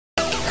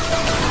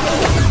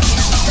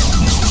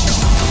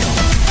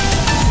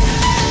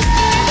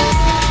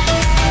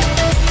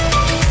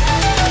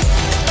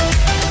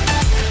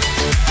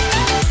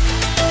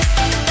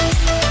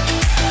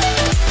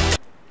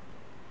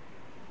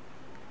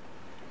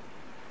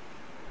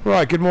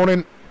Right, good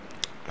morning.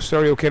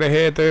 Serial Killer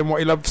here, doing what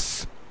he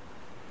loves.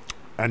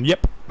 And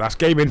yep, that's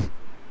gaming.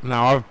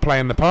 Now I'm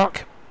playing the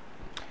park.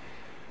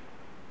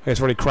 It's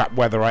really crap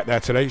weather right there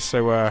today,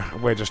 so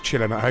we're just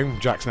chilling at home.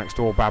 Jack's next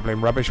door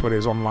babbling rubbish with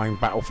his online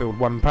Battlefield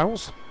 1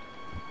 pals.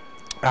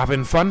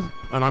 Having fun,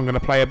 and I'm going to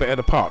play a bit of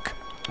the park.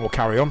 Or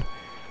carry on.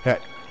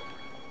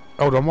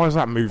 Hold on, why is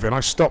that moving?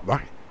 I stopped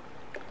that.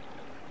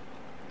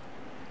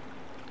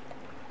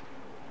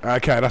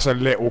 Okay, that's a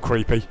little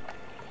creepy.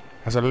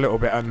 That's a little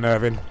bit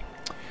unnerving.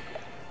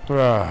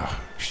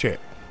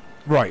 Shit.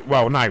 Right,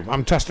 well, now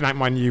I'm testing out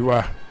my new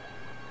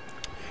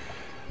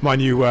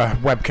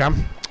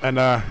webcam, and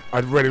I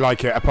really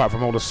like it apart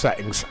from all the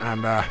settings,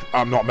 and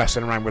I'm not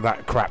messing around with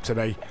that crap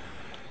today.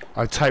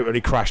 I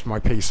totally crashed my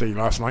PC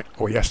last night,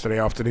 or yesterday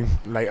afternoon,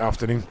 late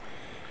afternoon,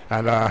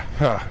 and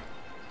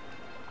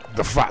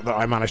the fact that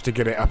I managed to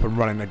get it up and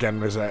running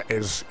again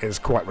is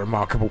quite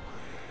remarkable.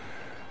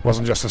 It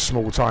wasn't just a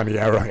small tiny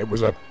error, it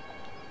was a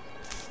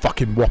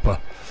fucking whopper.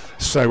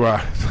 So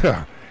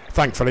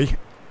thankfully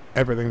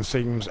everything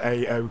seems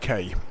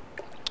a-okay.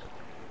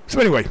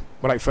 So anyway,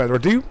 without further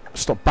ado,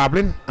 stop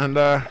babbling and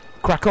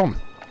crack on.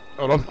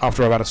 Hold on,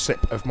 after I've had a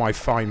sip of my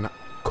fine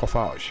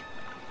coffage.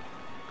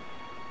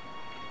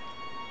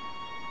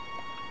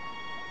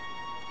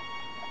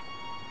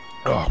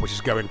 Oh, which is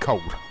going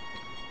cold.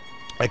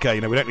 Okay,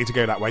 no, we don't need to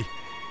go that way.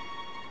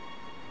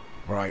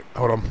 Right,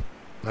 hold on.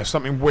 There's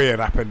something weird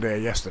happened here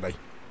yesterday.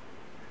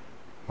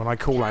 When I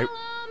call out...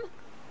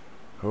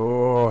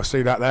 Oh,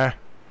 see that there?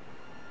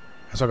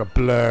 There's like a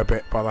blur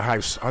bit by the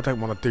house. I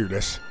don't want to do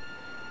this.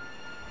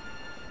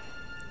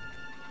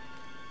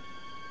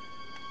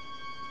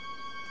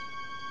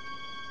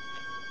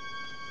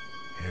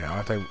 Yeah,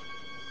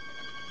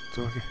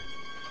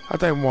 I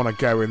don't want to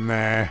go in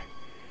there.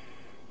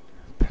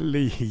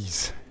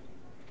 Please.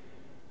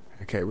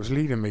 Okay, it was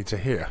leading me to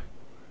here.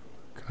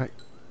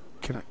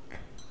 Can I?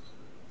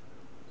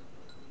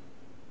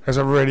 There's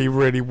a really,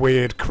 really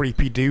weird,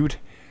 creepy dude.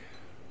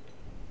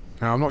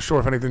 Now, I'm not sure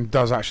if anything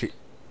does actually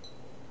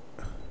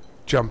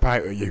jump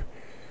out at you.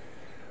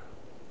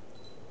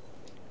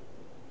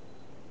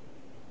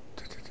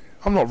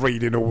 I'm not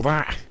reading all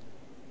that.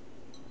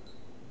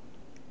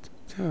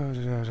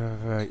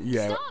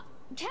 Yeah. Stop!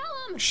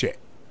 Callum! Shit.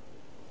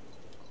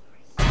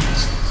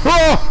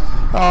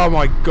 Oh! Oh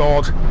my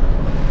god.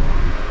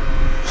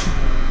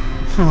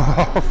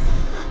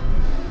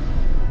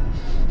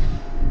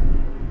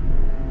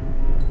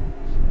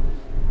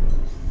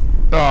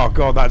 Oh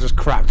god, that just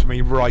crapped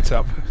me right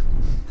up.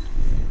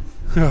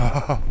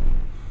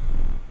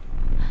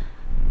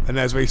 And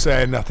as we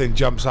say, nothing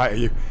jumps out at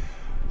you.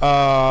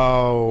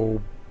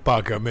 Oh,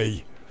 bugger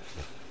me.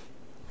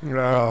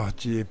 Oh,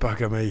 gee,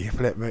 bugger me.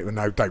 Flip me.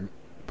 No, don't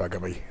bugger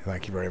me.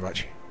 Thank you very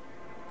much.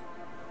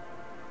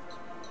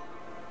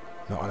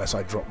 Not unless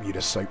I drop you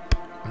to soap.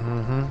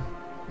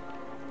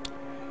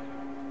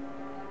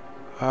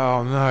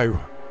 Oh no.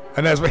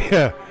 And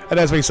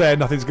as we say,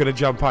 nothing's going to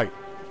jump out.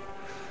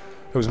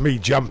 It was me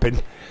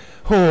jumping.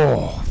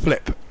 Oh,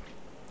 flip.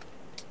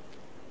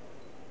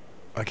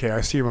 Okay, I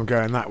assume I'm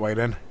going that way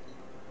then.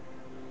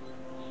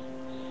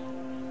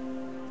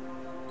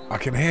 I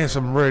can hear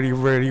some really,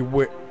 really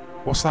weird...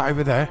 What's that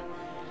over there?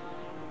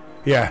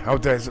 Yeah, oh,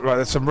 there's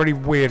some really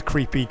weird,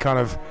 creepy kind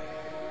of...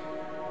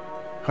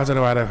 I don't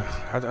know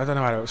how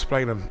to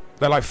explain them.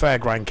 They're like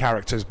fairground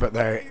characters, but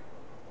they're...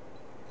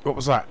 What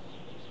was that?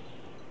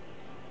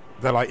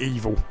 They're like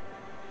evil.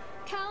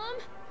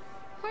 Callum?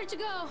 Where'd you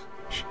go?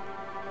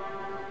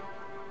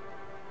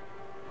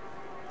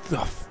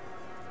 The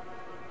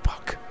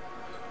fuck?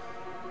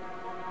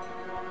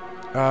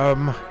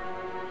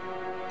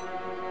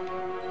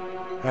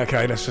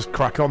 Okay, let's just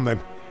crack on then.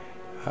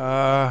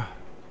 I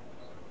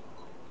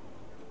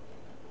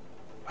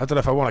don't know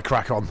if I want to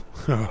crack on.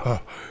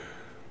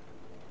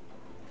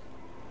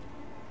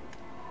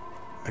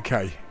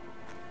 Okay.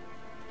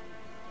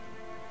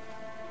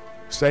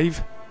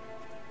 Save.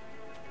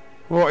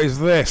 What is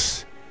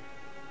this?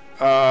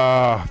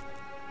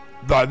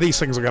 These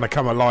things are going to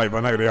come alive,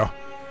 I know they are.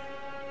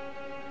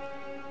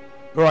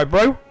 Alright,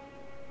 bro.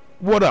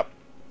 What up?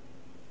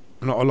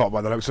 Not a lot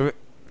by the looks of it.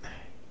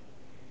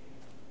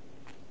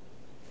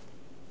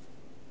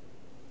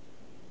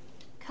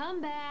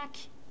 Come back.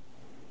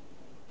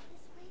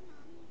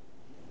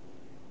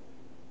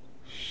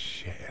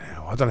 Shit,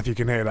 hell. I don't know if you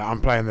can hear that.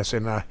 I'm playing this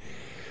in Dolby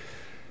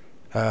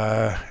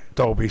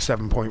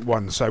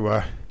 7.1,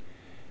 so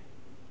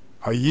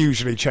I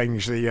usually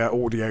change the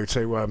audio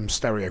to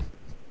stereo.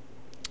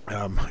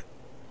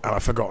 And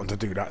I've forgotten to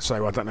do that,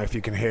 so I don't know if you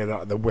can hear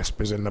that, the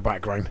whispers in the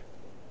background.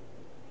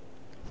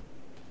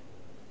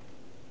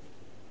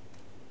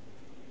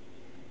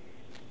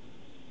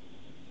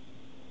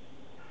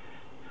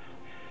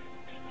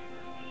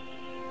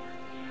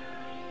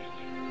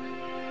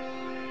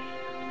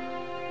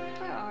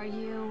 Where are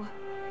you?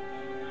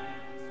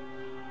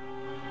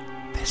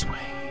 This way.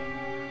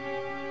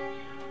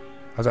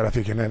 I don't know if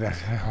you can hear that.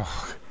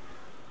 Oh.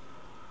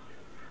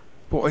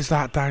 What is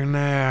that down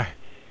there?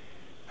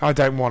 I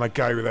don't want to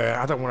go there.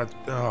 I don't want to...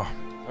 Oh.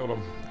 Hold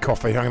on.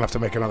 Coffee. I'm going to have to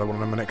make another one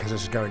in a minute because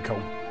this is going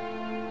cold.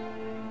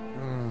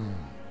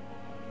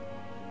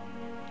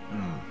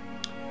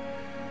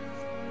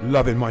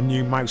 Loving my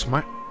new mouse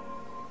mat.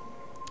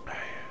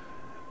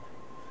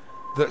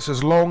 That's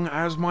as long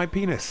as my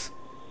penis.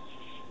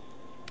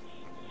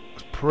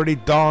 It's pretty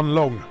darn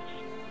long.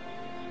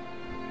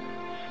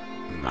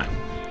 No.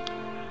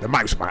 The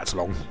mouse mat's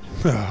long.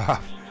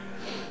 Oh,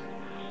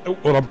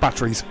 hold on.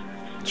 Batteries.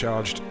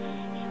 Charged.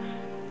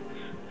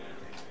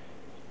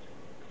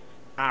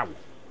 Ow.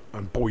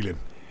 I'm boiling.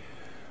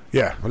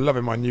 Yeah, I'm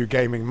loving my new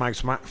gaming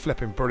mouse mat.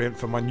 Flipping brilliant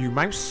for my new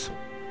mouse.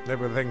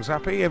 Everything's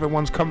happy.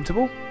 Everyone's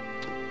comfortable.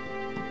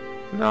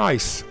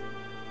 Nice.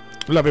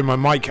 Loving my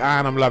mic,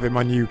 and I'm loving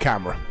my new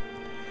camera.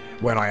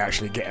 When I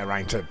actually get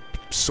around to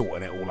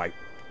sorting it all out.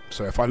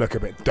 So if I look a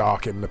bit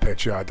dark in the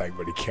picture, I don't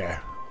really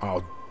care.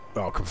 I'll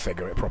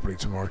configure it properly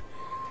tomorrow.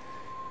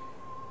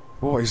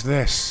 What is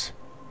this?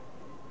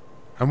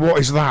 And what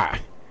is that?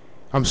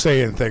 I'm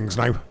seeing things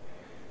now.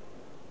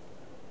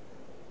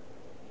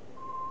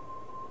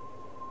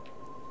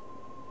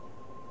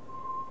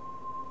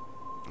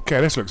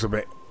 Okay, this looks a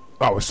bit...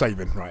 Oh, we're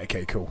saving. Right,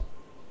 okay, cool.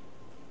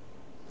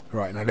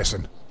 Right, now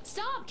listen.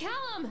 Stop,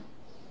 Callum!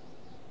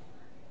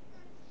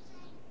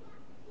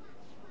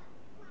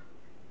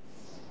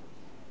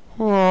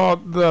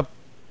 What the...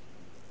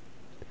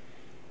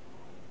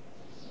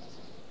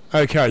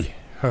 Okay.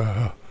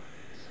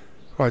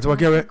 Right, do I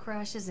go it?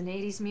 Crashes and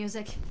 80s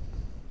music.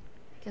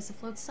 Guess it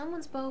floats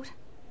someone's boat.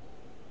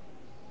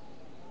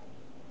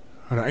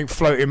 I ain't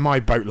floating my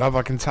boat, love.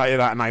 I can tell you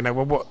that now. No,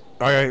 well, what?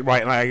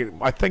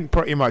 I think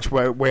pretty much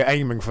we're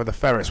aiming for the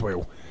Ferris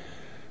wheel,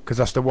 because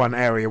that's the one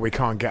area we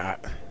can't get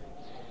at.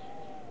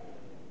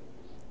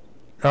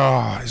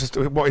 Oh,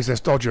 what is this?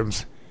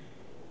 Dodgems.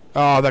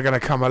 Oh, they're gonna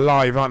come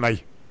alive, aren't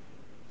they?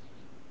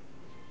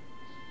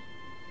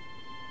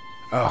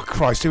 Oh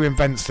Christ! Who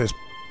invents this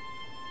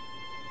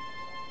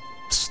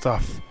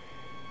stuff?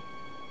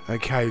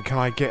 Okay, can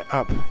I get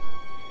up?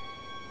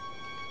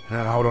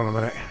 No, hold on a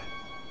minute.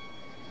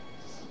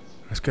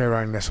 Let's go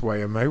around this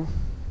way and move.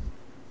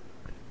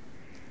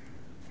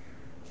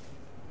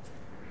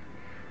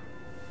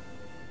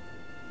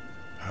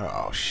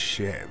 Oh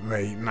shit,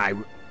 mate.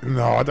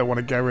 No, I don't want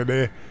to go in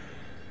here.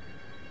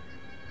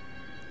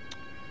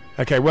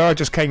 Okay, where I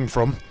just came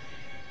from,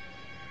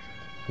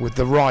 with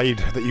the ride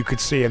that you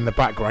could see in the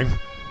background.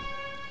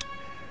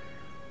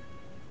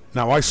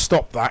 Now I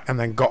stopped that and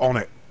then got on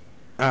it.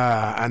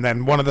 And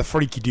then one of the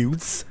freaky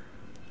dudes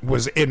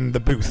was in the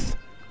booth,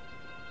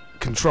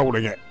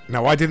 controlling it.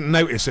 Now I didn't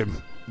notice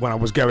him when I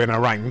was going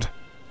around.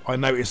 I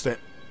noticed it.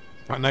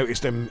 I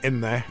noticed him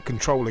in there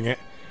controlling it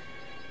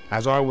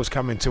as I was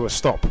coming to a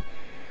stop,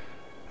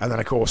 and then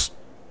of course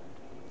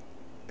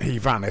he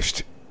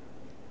vanished.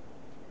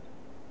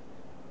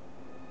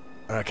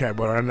 Okay,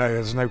 well I know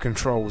there's no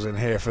controls in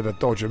here for the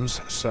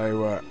Dodgems,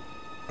 so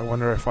I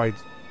wonder if I...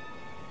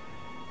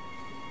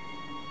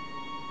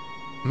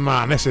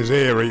 Man, this is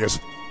eerie as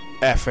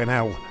effing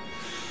hell.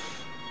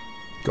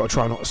 Gotta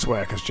try not to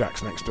swear because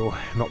Jack's next door.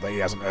 Not that he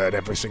hasn't heard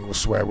every single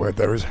swear word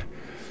there is.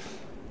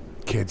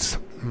 Kids.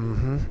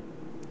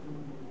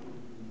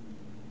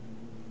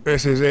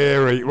 This is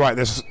eerie. Right,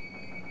 there's...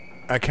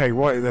 Okay,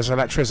 what? There's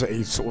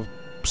electricity sort of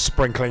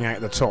sprinkling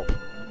out the top.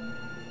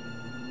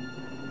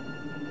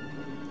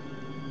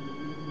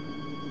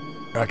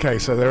 Okay,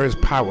 so there is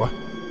power.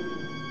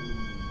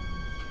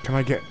 Can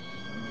I get...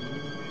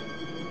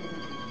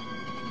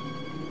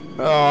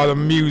 Oh, the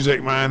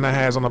music, man. The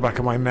hairs on the back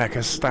of my neck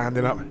are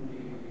standing up.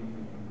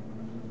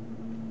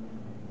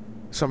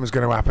 Something's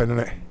going to happen,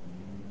 isn't it?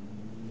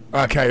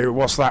 Okay,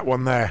 what's that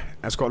one there?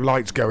 That's got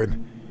lights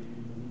going.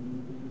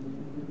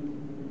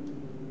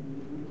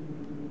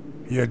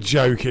 You're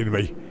joking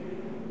me.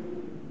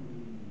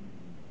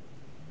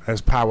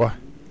 There's power.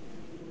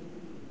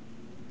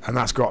 And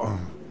that's got... Oh,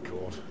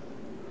 God.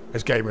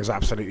 This game is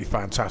absolutely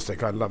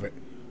fantastic. I love it.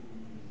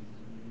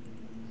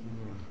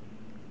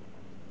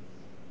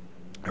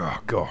 Oh,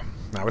 God.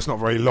 Now, it's not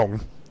very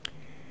long.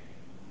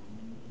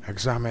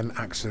 Examine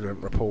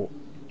accident report.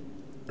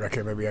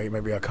 Okay,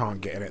 maybe I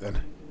can't get in it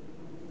then.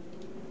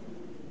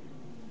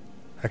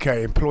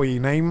 Okay, employee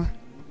name.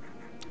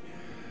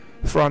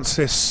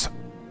 Francis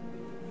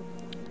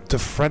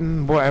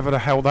DeFriend, whatever the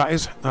hell that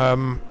is.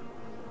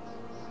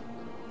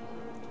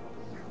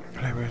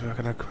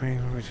 Looking at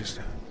Queen,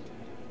 register.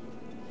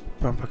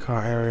 Bumper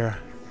car area.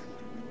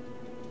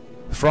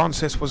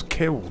 Francis was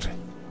killed.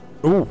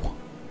 Ooh.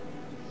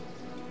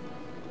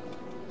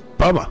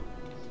 Bummer.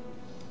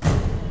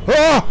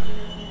 Ah!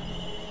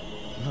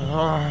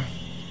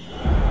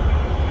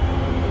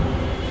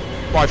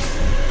 My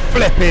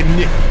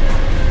flipping...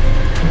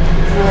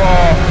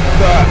 What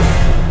the...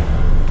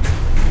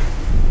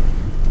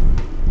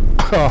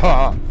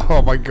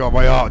 Oh my God,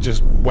 my heart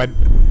just went...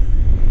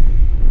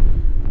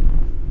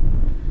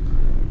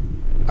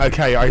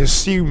 Okay, I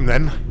assume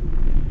then...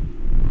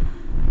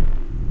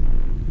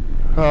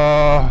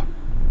 I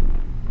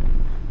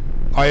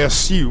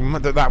assume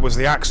that that was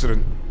the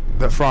accident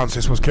that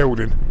Francis was killed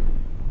in.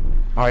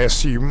 I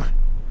assume.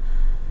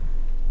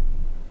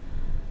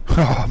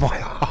 Oh, my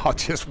heart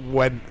just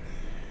went.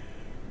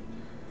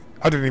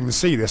 I didn't even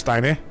see this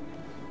down here.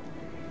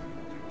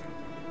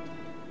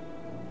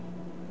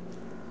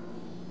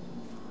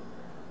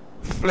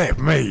 Flip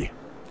me.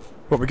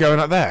 What, we going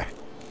up there?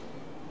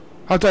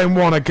 I don't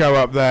want to go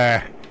up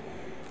there.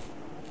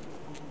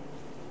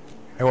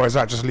 Or is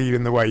that just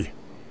leading the way?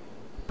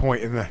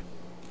 Pointing there.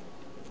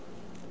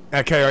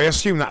 Okay, I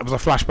assume that was a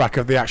flashback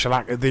of the actual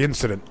act of the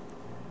incident.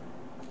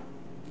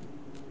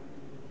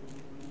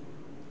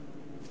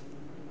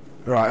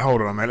 Right,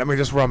 hold on a minute. Let me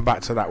just run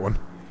back to that one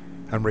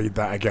and read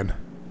that again.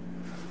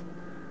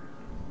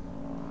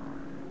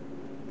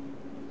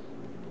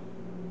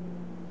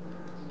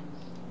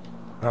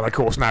 And of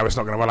course now it's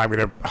not going to allow me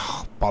to...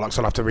 Oh, bollocks,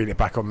 I'll have to read it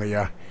back on the...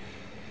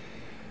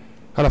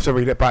 I'll have to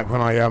read it back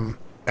when I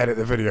edit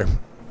the video.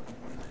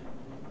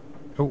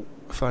 Oh,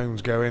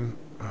 phone's going.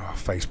 Oh,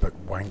 Facebook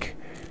wank.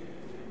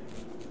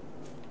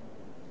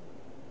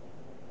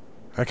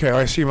 Okay,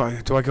 I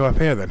assume do I go up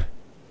here then?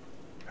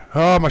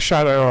 Oh, my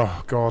shadow.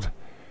 Oh, God.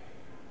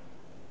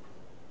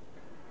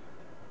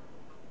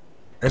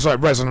 It's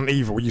like Resident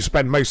Evil. You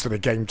spend most of the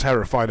game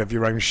terrified of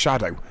your own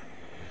shadow.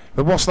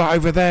 But what's that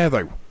over there,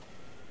 though?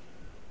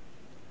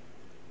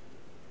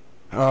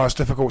 Oh, it's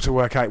difficult to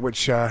work out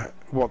which,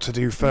 what to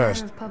do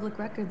first. Matter of public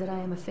record that I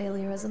am a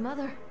failure as a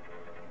mother.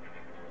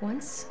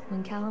 Once,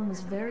 when Callum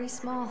was very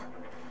small,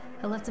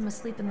 I left him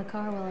asleep in the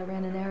car while I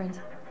ran an errand.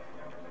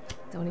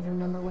 Don't even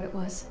remember what it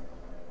was.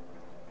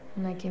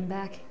 When I came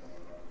back,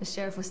 the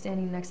sheriff was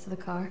standing next to the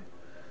car,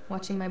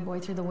 watching my boy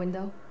through the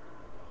window.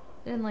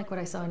 I didn't like what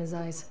I saw in his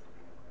eyes.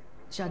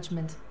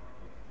 Judgment.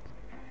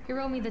 He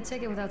wrote me the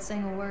ticket without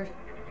saying a word.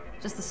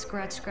 Just the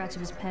scratch of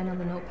his pen on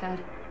the notepad.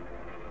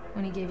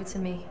 When he gave it to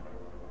me,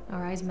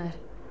 our eyes met.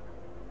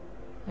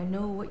 I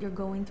know what you're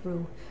going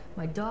through.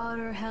 My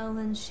daughter,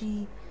 Helen,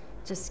 she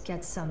just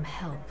gets some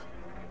help.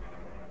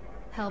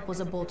 Help was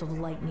a bolt of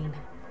lightning.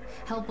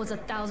 Help was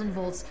 1,000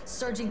 volts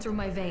surging through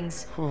my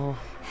veins. Oh.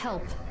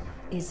 Help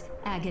is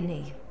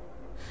agony.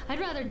 I'd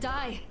rather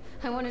die.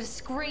 I wanted to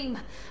scream.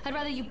 I'd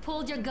rather you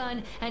pulled your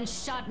gun and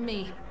shot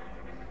me.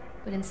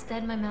 But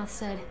instead my mouth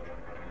said,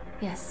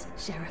 yes,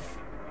 Sheriff.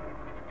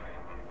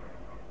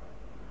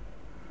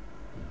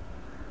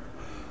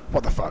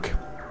 What the fuck?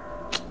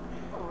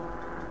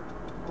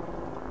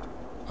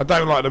 I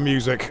don't like the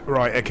music.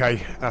 Right,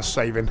 okay, that's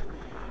saving.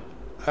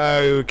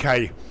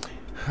 Okay.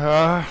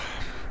 I'm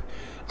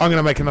going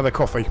to make another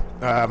coffee,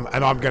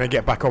 and I'm going to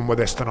get back on with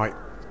this tonight.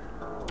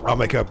 I'll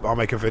make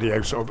a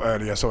video sort of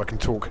earlier so I can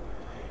talk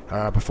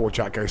before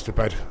Jack goes to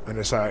bed. And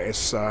it's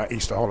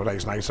Easter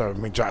holidays now, so I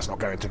mean Jack's not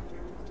going to.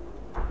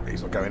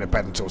 He's not going to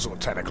bed until sort of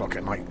 10 o'clock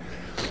at night.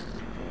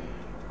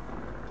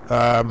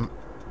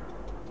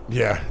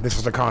 Yeah, this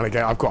is the kind of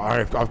game I've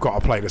got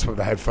to play this with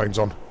the headphones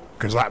on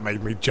because that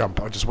made me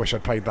jump. I just wish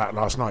I'd played that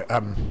last night.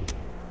 I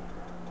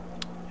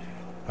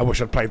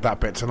wish I'd played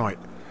that bit tonight.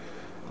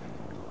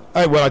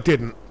 Oh well, I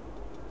didn't.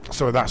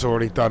 So that's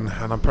already done,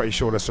 and I'm pretty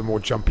sure there's some more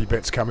jumpy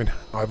bits coming.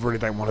 I really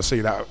don't want to see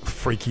that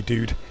freaky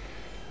dude.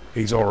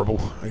 He's horrible.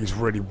 He's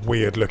really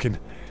weird looking.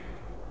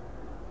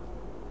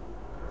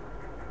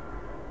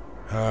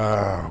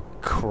 Oh,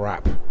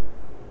 crap.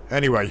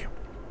 Anyway,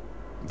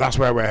 that's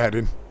where we're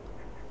heading.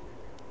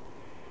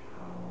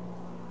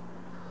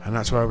 And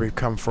that's where we've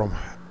come from.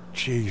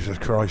 Jesus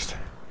Christ.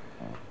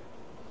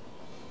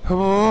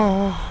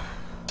 Oh,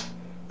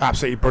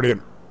 absolutely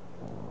brilliant.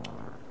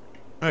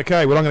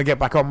 Okay, well I'm going to get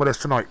back on with us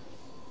tonight.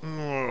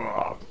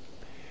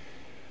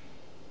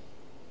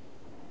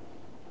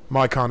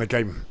 My kind of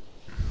game.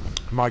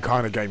 My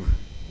kind of game.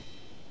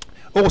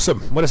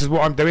 Awesome. Well, this is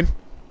what I'm doing.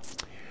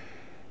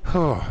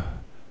 Oh,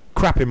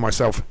 crapping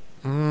myself.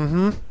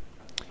 Right,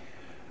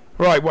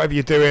 whatever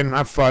you're doing,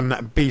 have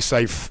fun, be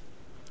safe,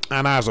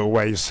 and as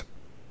always,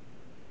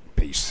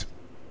 peace.